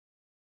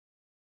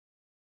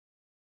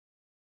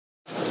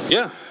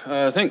Yeah,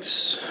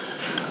 thanks.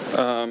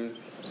 Yeah,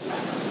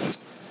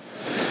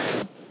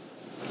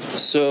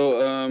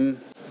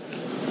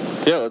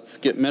 let's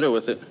get meta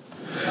with it.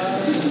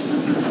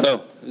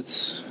 Oh,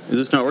 is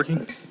this not working?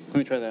 Let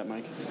me try that,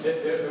 Mike.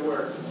 It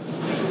works.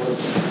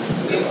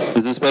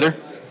 Is this better?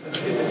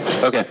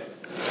 Okay.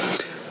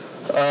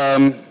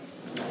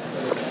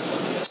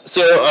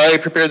 So I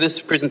prepared this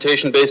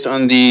presentation based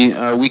on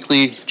the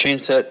weekly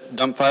change set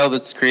dump file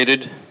that's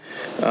created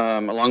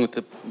along with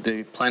the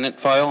planet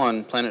file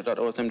on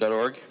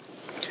planet.osm.org.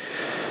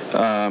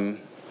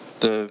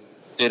 The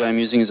data I'm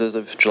using is as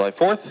of July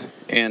 4th,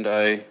 and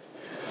I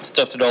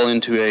stuffed it all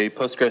into a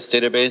Postgres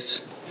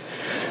database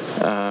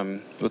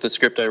with a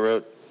script I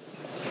wrote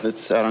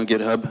that's out on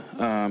GitHub.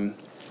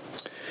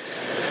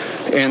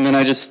 And then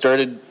I just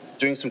started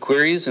doing some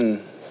queries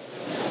and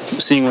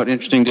seeing what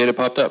interesting data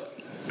popped up.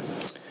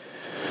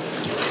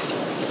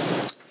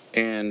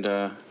 And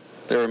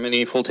there are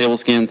many full table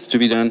scans to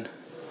be done.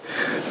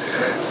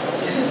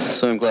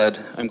 So I'm glad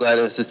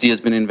SSD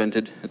has been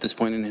invented at this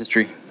point in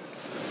history.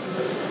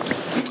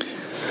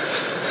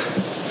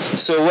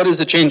 So what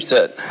is a change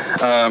set?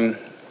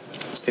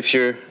 If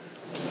you're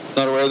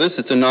not aware of this,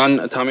 it's a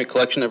non-atomic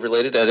collection of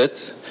related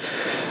edits.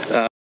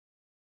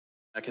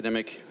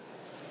 Academic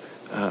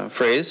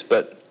phrase,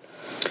 but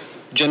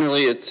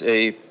generally it's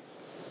an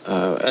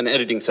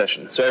editing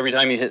session. So every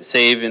time you hit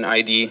save in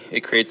ID,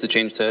 it creates a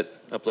change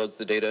set, uploads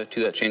the data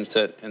to that change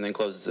set, and then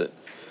closes it.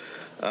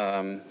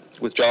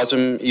 With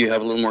JAWSM, you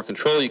have a little more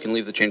control. You can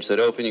leave the change set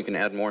open. You can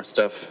add more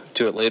stuff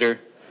to it later,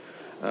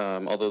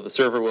 although the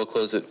server will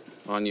close it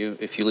on you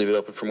if you leave it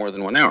open for more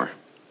than 1 hour.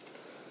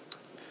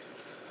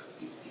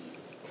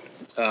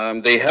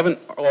 They haven't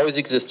always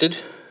existed.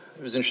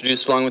 It was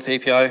introduced along with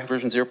API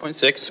version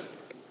 0.6.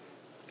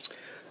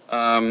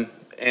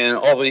 And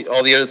all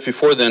the edits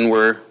before then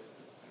were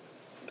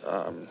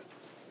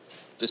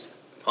just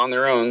on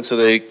their own, so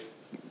they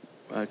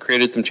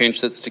created some change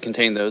sets to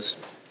contain those.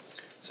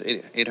 So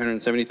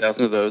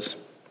 870,000 of those.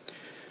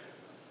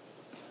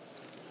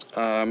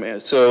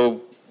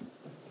 So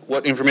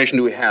what information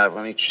do we have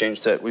on each change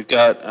set? We've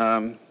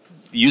got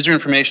user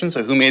information,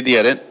 so who made the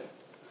edit,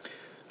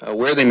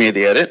 where they made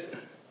the edit,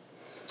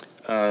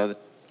 the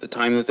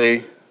time that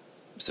they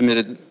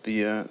submitted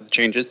the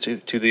changes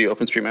to the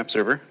OpenStreetMap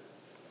server,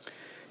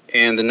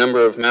 and the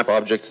number of map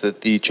objects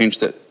that the change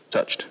set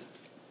touched.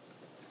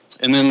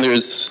 And then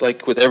there's,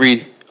 like with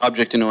every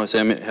object in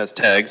OSM, it has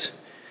tags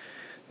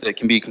that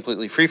can be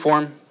completely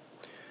freeform.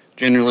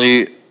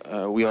 Generally,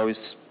 we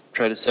always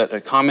try to set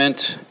a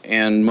comment,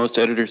 and most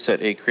editors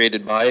set a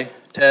created by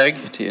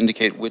tag to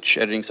indicate which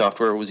editing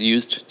software was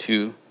used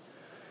to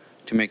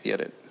make the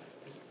edit.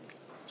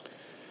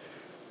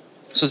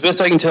 So as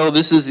best I can tell,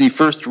 this is the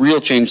first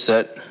real change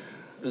set.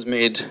 It was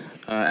made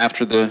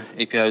after the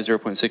API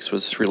 0.6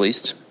 was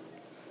released.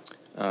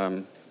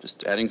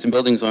 Just adding some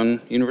buildings on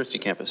university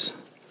campus.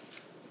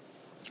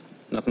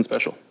 Nothing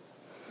special.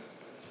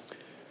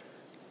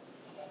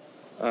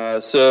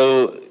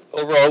 So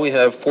overall, we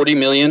have 40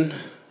 million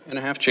and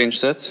a half change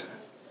sets.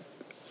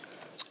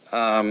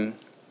 There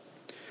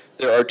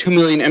are 2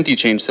 million empty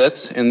change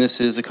sets, and this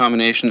is a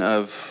combination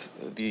of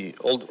the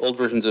old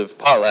versions of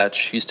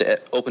Potlatch used to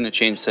open a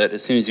change set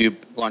as soon as you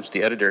launched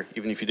the editor,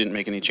 even if you didn't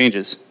make any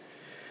changes.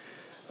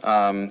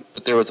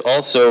 But there was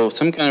also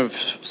some kind of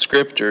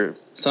script or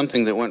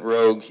something that went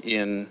rogue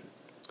in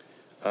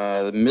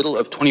the middle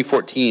of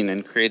 2014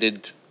 and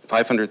created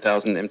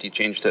 500,000 empty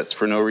change sets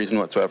for no reason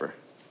whatsoever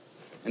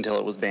until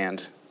it was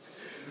banned.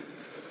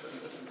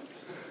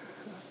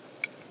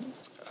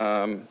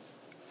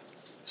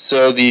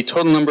 So the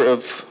total number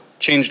of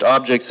changed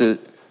objects that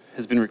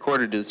has been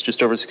recorded is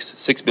just over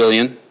 6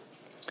 billion.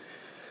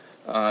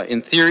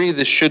 In theory,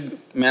 this should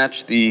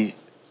match the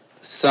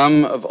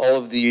sum of all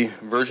of the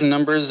version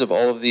numbers of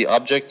all of the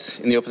objects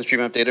in the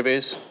OpenStreetMap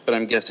database, but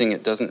I'm guessing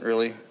it doesn't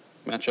really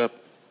match up.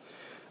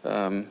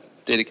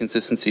 Data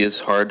consistency is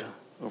hard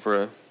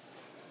over a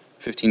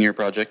 15-year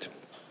project.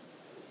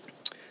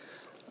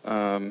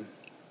 And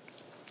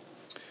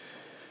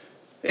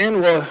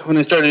when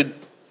I started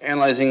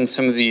analyzing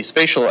some of the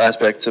spatial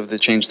aspects of the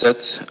change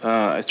sets,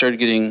 I started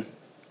getting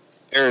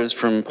errors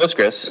from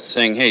Postgres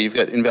saying, hey, you've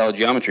got invalid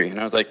geometry. And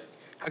I was like,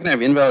 how can I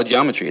have invalid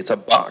geometry? It's a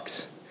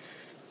box.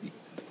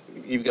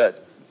 You've got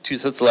 2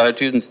 sets of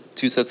latitudes and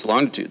 2 sets of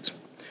longitudes.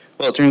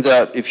 Well, it turns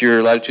out if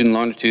your latitude and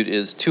longitude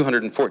is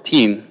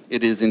 214,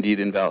 it is indeed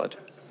invalid.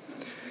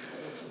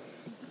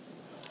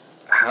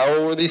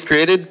 How were these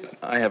created?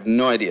 I have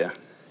no idea.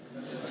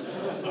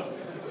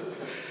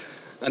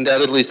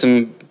 Undoubtedly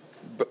some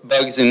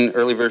bugs in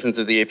early versions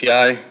of the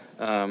API.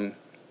 I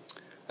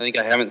think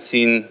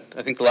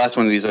the last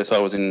one of these I saw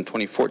was in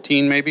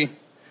 2014 maybe.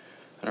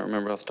 I don't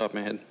remember off the top of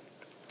my head.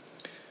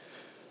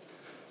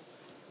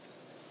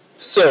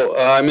 So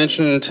I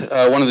mentioned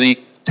one of the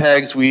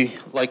tags we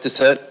like to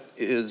set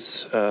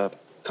is a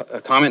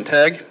comment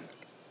tag.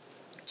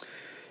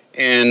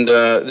 And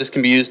this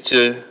can be used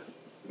to,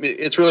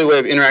 it's really a way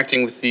of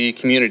interacting with the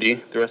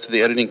community, the rest of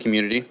the editing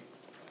community,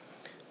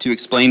 to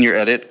explain your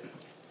edit.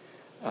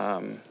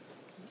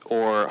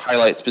 or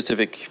highlight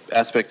specific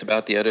aspects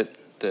about the edit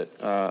that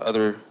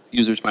other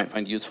users might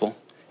find useful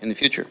in the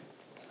future.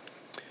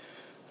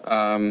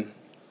 A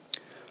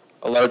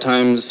lot of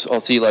times I'll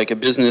see like a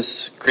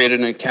business created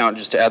an account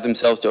just to add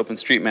themselves to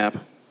OpenStreetMap,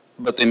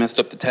 but they messed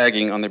up the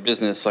tagging on their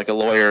business, like a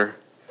lawyer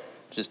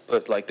just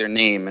put like their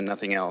name and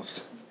nothing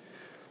else.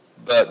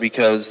 But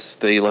because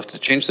they left a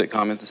change set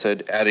comment that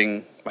said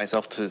adding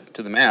myself to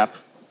the map,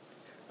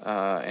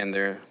 and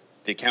the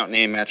account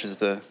name matches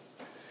the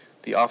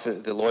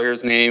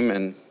lawyer's name,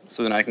 and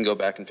so then I can go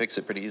back and fix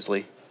it pretty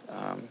easily,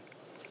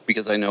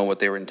 because I know what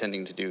they were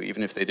intending to do,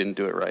 even if they didn't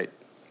do it right.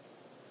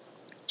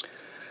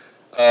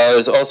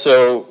 There's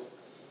also,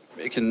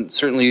 it can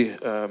certainly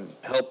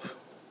help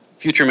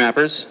future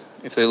mappers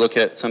if they look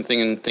at something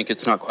and think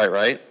it's not quite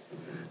right.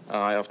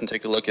 I often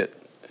take a look at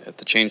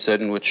the change set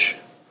in which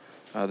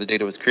the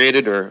data was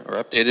created or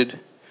updated.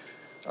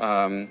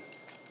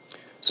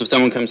 So if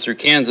someone comes through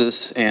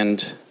Kansas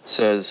and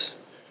says,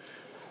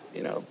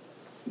 you know,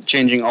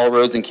 changing all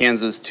roads in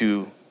Kansas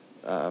to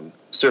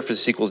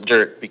surface equals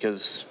dirt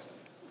because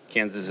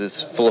Kansas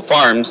is full of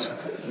farms,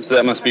 so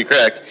that must be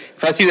correct.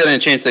 If I see that in a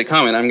change set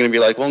comment, I'm going to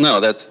be like, well, no,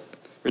 that's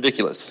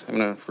ridiculous. I'm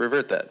going to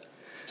revert that.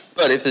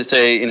 But if they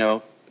say, you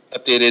know,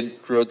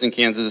 updated roads in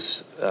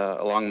Kansas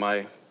along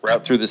my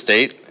route through the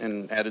state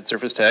and added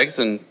surface tags,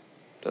 then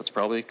that's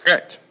probably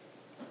correct.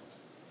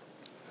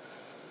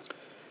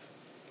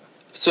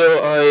 So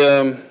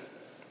I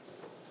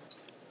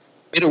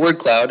made a word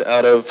cloud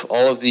out of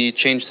all of the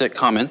change set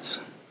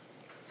comments.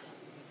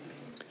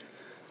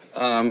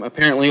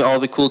 Apparently all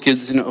the cool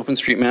kids in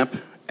OpenStreetMap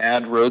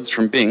add roads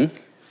from Bing.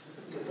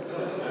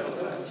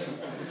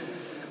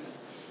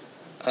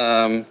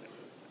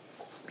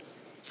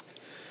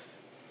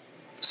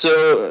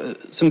 So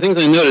some things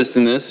I noticed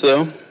in this,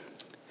 though,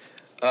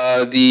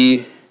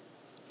 the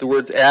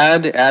words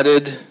add,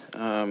 added,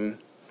 that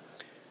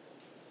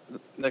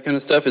kind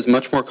of stuff is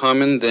much more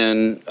common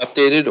than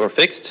updated or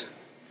fixed.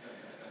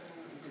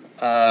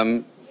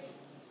 I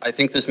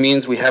think this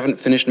means we haven't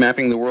finished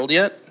mapping the world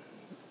yet,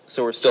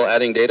 so we're still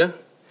adding data.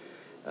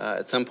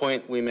 At some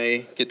point, we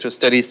may get to a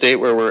steady state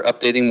where we're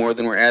updating more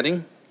than we're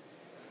adding.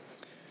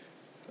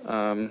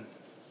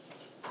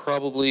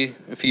 Probably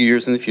a few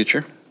years in the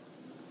future.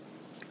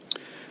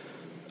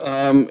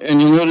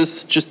 And you'll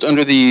notice just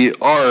under the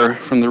R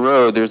from the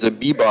road, there's a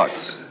B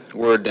box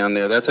word down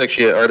there. That's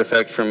actually an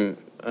artifact from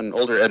an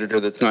older editor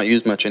that's not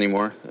used much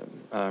anymore,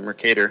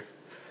 Mercator.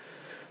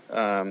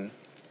 And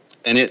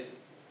it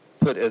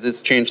put as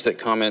its change set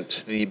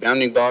comment the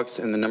bounding box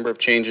and the number of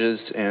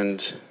changes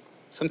and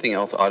something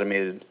else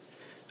automated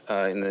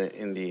in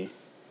the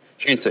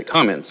change set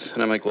comments.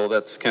 And I'm like, well,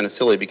 that's kind of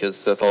silly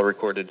because that's all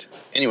recorded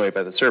anyway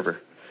by the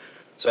server.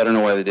 So I don't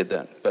know why they did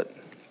that. But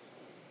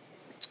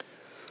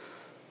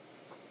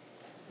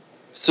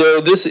so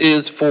this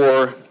is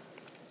for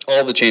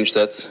all the change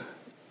sets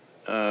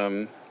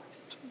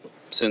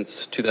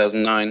since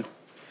 2009.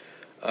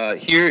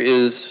 Here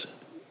is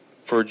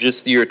for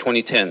just the year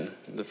 2010,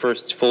 the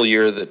first full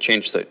year that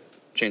change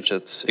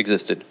sets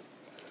existed.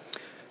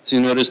 So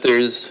you notice there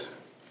is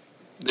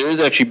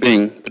actually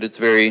Bing, but it's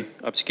very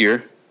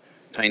obscure,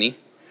 tiny.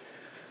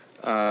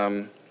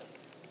 And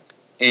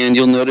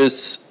you'll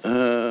notice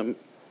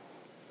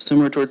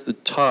somewhere towards the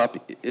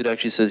top, it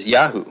actually says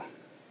Yahoo.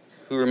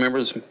 Who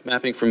remembers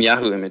mapping from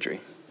Yahoo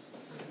imagery?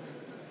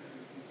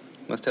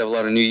 Must have a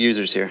lot of new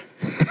users here.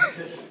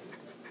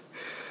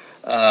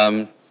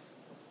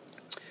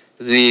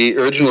 The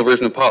original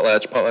version of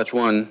Potlatch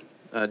 1,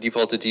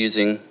 defaulted to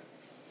using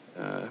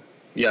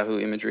Yahoo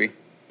imagery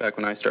back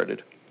when I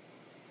started.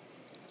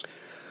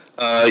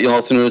 You'll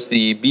also notice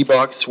the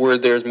B-box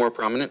word there is more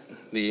prominent.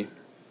 The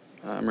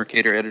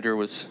Mercator editor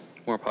was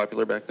more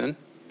popular back then.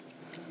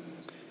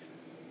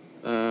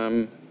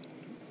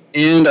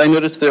 And I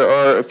noticed there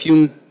are a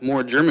few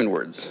more German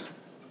words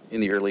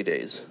in the early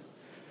days.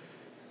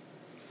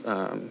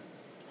 So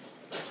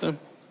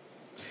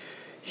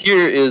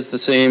here is the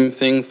same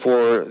thing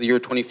for the year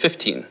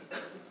 2015.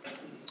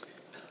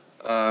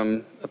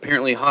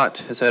 Apparently HOT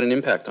has had an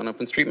impact on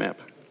OpenStreetMap.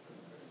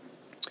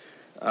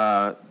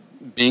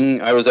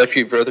 Bing, I was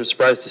actually rather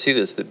surprised to see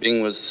this, that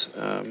Bing was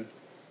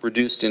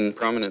reduced in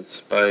prominence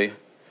by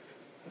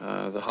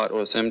the HOT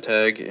OSM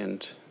tag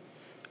and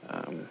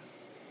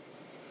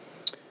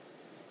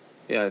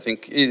yeah, I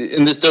think,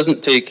 and this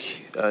doesn't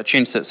take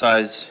change set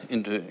size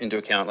into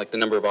account, like the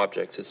number of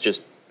objects. It's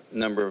just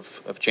number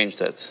of change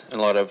sets. And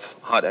a lot of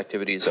HOT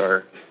activities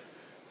are,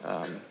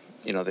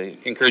 you know, they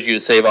encourage you to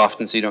save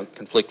often so you don't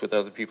conflict with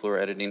other people who are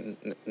editing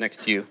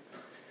next to you.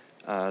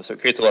 So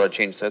it creates a lot of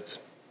change sets.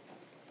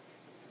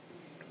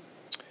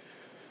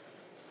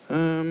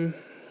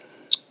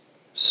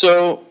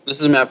 So this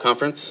is a map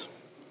conference.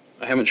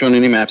 I haven't shown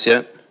any maps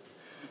yet.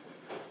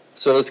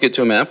 So let's get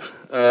to a map.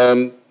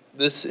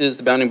 This is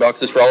the bounding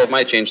boxes for all of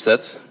my change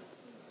sets.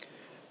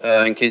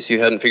 In case you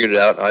hadn't figured it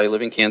out, I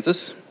live in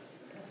Kansas.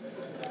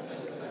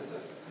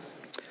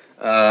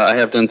 I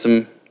have done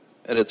some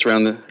edits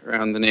around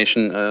the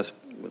nation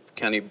with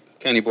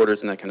county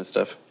borders and that kind of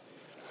stuff.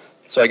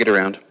 So I get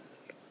around.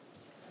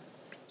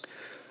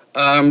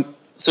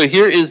 So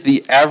here is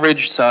the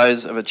average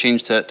size of a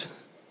change set,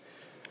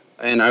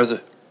 and I was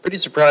pretty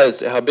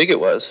surprised at how big it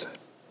was.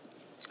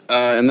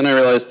 And then I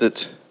realized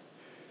that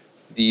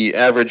the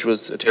average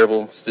was a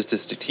terrible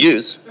statistic to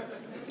use.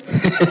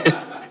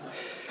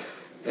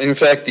 In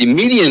fact, the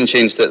median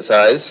change set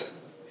size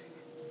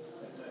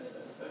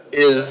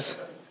is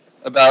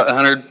about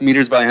 100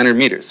 meters by 100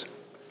 meters.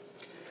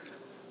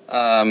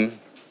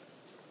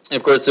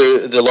 Of course,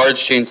 the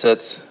large change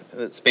sets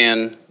that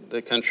span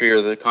the country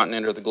or the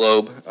continent or the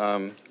globe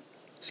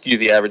skew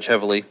the average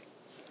heavily.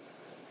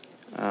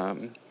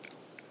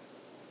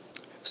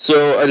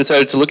 So I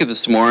decided to look at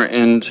this more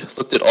and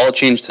looked at all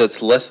change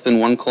sets less than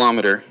 1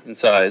 kilometer in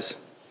size.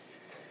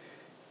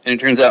 And it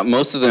turns out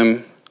most of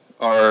them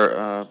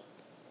are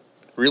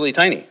really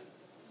tiny.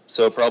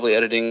 So probably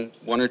editing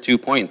 1 or 2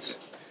 points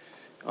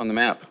on the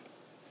map.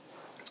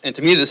 And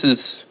to me, this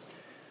is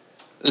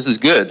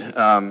good.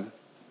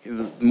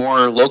 The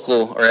more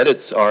local our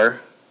edits are,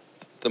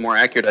 the more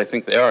accurate I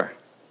think they are.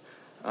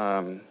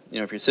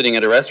 If you're sitting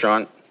at a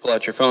restaurant, pull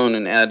out your phone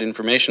and add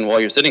information while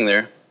you're sitting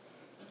there,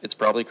 it's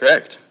probably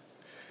correct.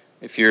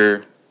 If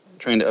you're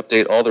trying to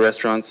update all the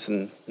restaurants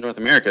in North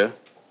America,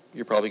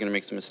 you're probably going to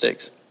make some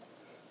mistakes.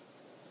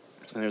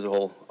 And there's a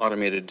whole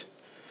automated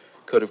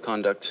code of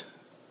conduct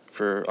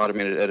for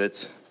automated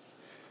edits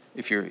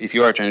if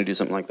you are trying to do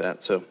something like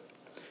that. So,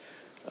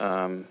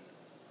 I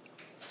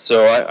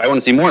want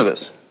to see more of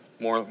this,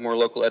 more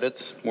local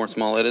edits, more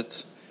small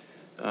edits.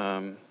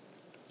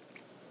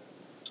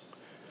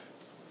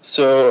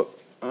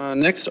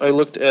 Next I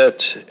looked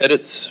at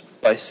edits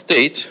by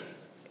state,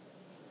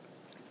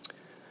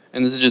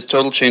 and this is just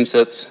total change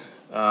sets.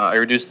 I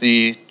reduced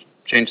the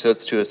change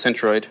sets to a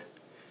centroid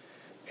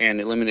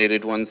and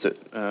eliminated ones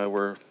that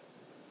were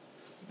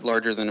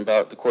larger than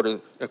about a quarter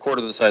of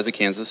the size of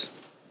Kansas.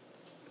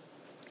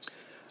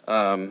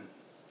 And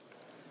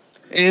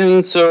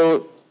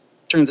so,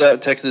 turns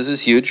out Texas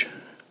is huge,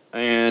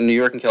 and New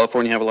York and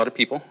California have a lot of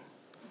people.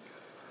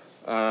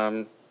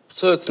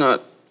 So it's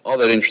not all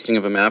that interesting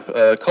of a map.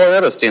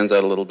 Colorado stands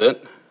out a little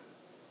bit.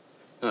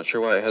 Not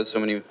sure why it has so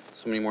many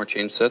more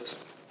change sets.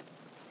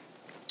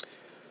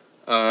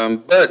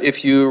 But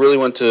if you really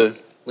want to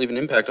leave an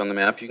impact on the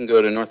map, you can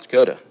go to North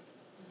Dakota.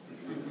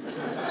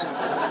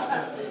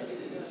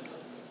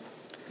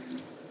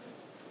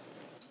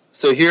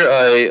 So here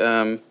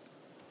I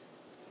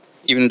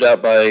evened it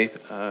out by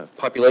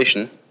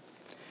population.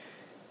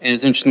 And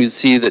it's interesting to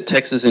see that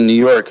Texas and New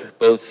York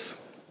both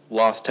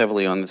lost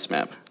heavily on this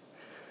map.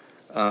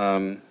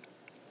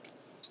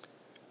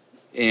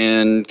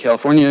 And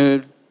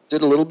California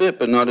did a little bit,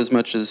 but not as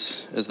much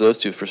as those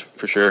two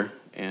for sure.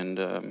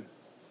 And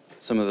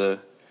some of the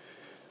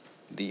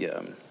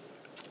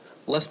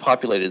less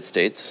populated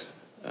states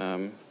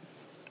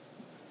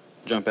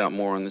jump out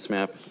more on this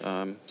map,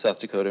 South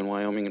Dakota and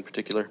Wyoming in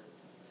particular.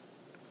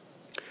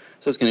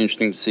 So it's kind of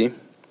interesting to see.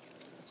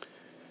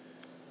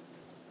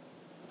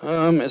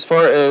 As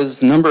far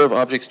as number of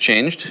objects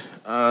changed,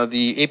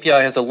 the API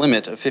has a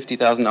limit of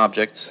 50,000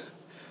 objects.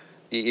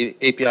 The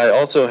API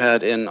also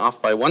had an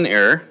off by 1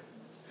 error,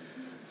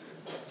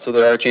 so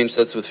there are change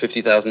sets with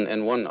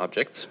 50,001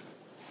 objects.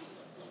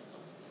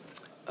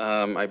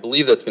 I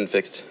believe that's been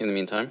fixed in the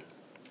meantime.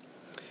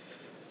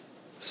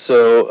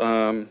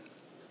 So,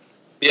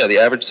 yeah, the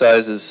average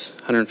size is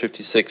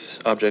 156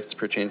 objects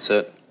per change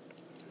set.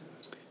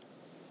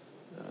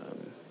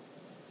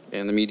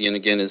 And the median,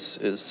 again, is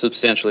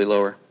substantially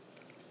lower.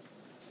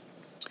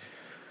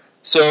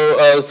 So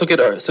let's look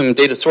at some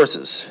data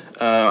sources.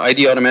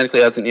 ID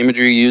automatically adds an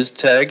imagery used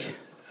tag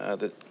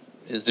that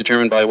is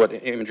determined by what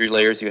imagery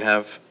layers you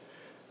have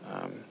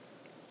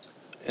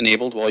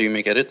enabled while you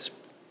make edits.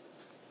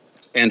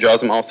 And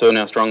JAWSM also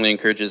now strongly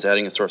encourages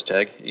adding a source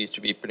tag. It used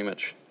to be pretty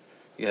much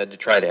you had to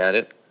try to add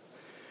it,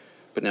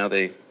 but now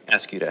they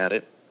ask you to add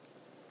it.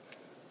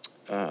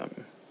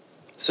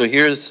 So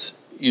here's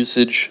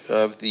usage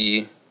of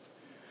the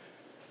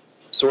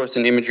source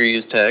and imagery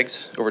used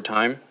tags over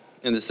time.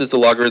 And this is a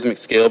logarithmic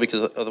scale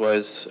because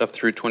otherwise up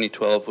through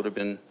 2012 would have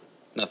been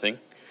nothing.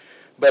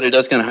 But it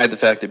does kind of hide the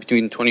fact that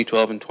between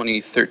 2012 and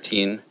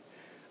 2013,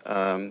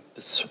 the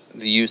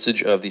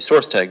usage of the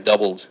source tag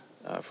doubled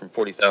from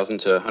 40,000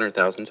 to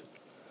 100,000.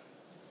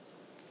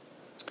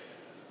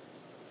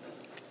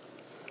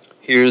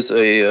 Here's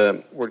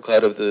a word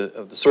cloud of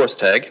the source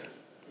tag.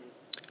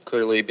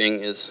 Clearly Bing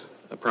is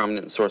a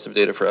prominent source of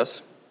data for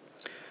us.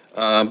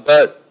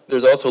 But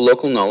there's also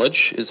local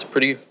knowledge is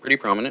pretty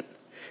prominent.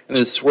 And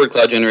this word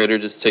cloud generator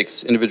just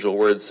takes individual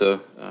words,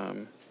 so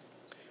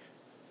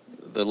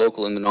the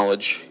local and the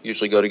knowledge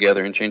usually go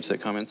together in change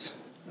set comments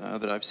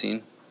that I've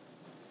seen.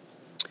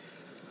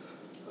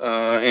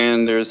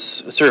 And there's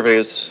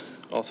surveys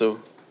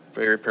also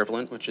very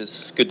prevalent, which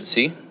is good to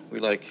see. We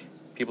like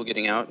people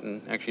getting out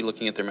and actually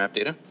looking at their map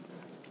data.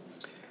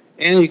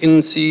 And you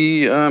can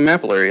see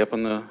Mapillary up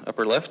on the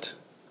upper left.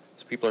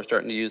 So people are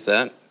starting to use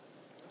that.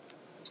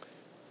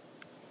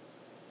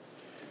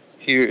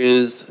 Here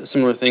is a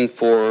similar thing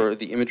for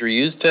the imagery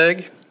used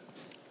tag.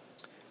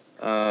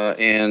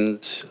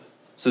 And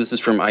so this is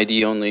from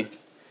ID only.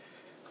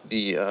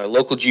 The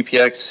local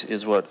GPX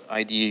is what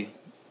ID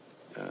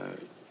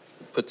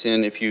puts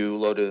in if you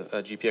load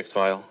a GPX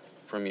file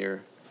from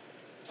your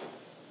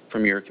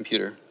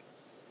computer.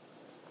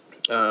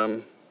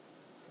 I'm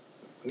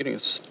getting a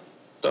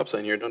stop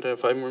sign here. Don't I have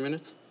 5 more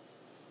minutes?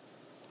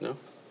 No?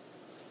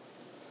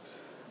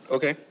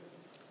 Okay.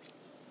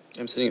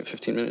 I'm sitting at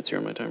 15 minutes here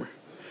on my timer.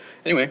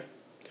 Anyway,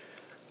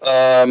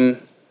 I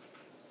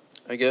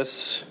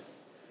guess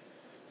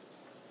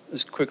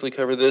just quickly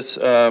cover this.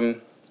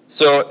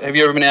 So have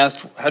you ever been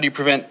asked, how do you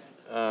prevent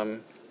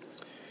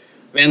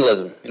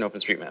vandalism in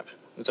OpenStreetMap?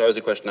 It's always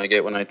a question I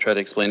get when I try to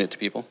explain it to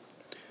people.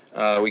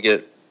 We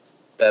get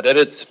bad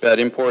edits, bad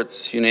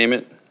imports, you name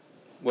it.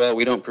 Well,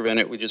 we don't prevent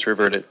it, we just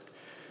revert it.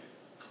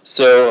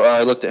 So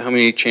I looked at how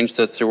many change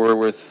sets there were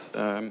with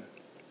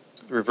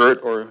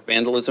revert or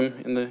vandalism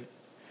in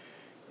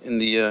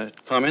the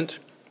comment.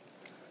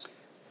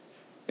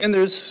 And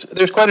there's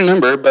quite a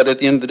number, but at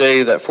the end of the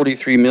day, that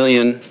 43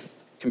 million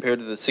compared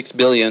to the 6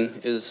 billion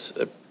is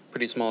a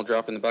pretty small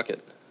drop in the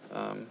bucket.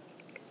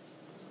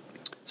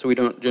 So we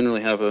don't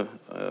generally have a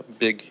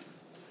big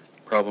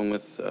problem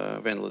with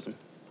vandalism.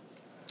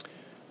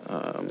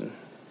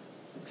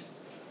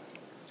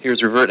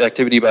 Here's revert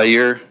activity by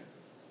year.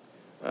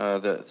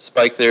 The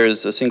spike there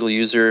is a single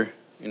user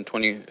in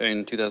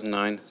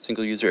 2009.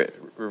 Single user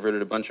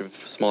reverted a bunch of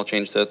small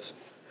change sets.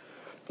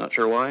 Not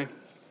sure why.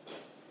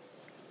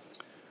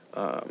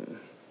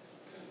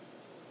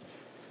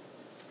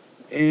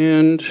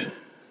 And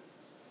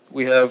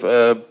we have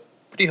a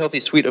pretty healthy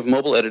suite of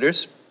mobile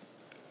editors.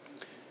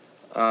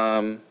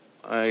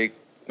 I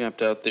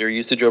mapped out their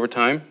usage over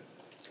time.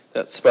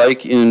 That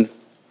spike in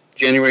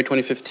January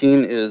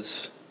 2015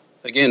 is,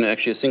 again,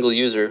 actually a single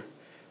user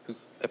who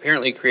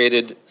apparently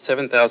created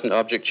 7,000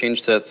 object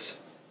change sets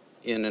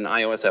in an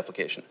iOS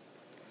application.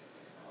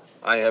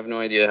 I have no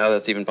idea how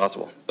that's even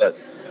possible, but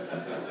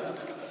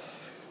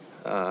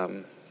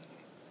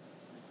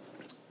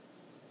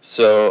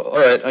so, all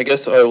right, I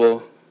guess I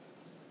will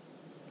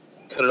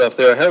cut it off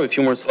there. I have a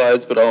few more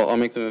slides, but I'll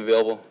make them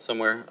available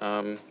somewhere.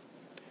 I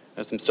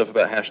have some stuff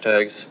about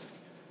hashtags,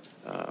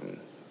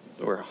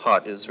 where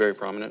hot is very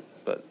prominent,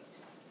 but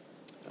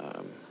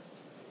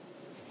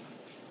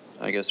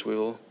I guess we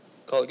will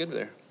call it good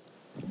there.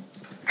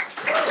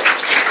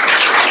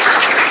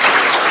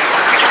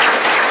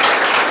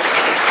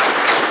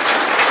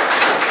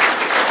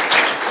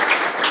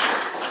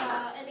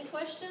 Any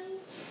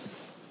questions?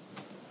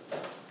 No?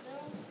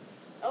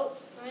 Oh,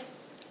 Ryan.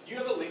 Do you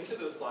have a link to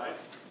those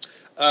slides?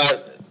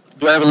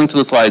 Do I have a link to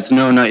the slides?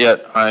 No, not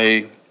yet.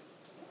 I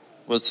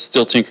was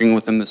still tinkering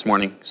with them this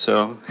morning,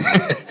 so.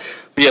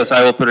 But yes,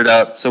 I will put it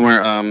out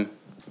somewhere.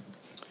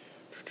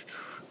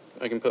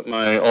 I can put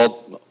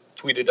I'll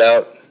tweet it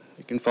out.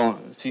 You can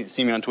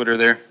see me on Twitter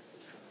there.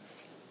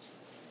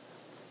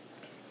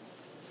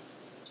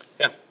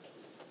 Yeah.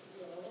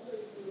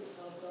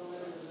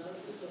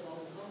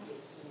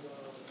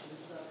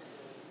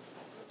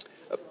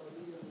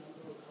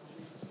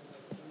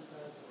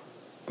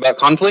 About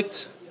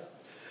conflicts?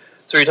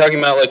 So are you talking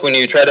about like when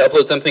you try to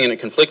upload something and it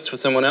conflicts with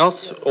someone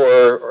else,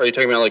 or are you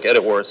talking about like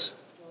edit wars?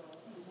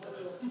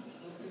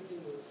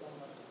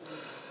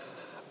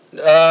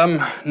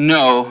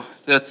 No,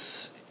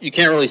 you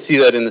can't really see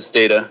that in this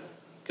data,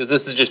 because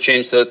this is just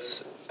change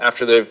sets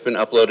after they've been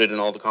uploaded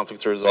and all the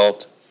conflicts are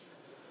resolved.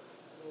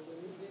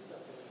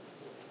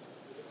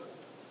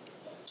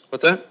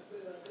 What's that?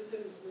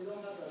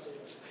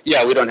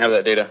 Yeah, we don't have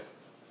that data.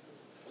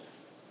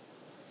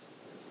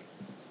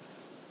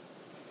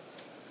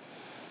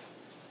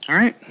 All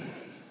right.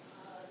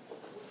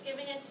 Let's give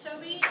it to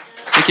Toby.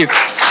 Thank you.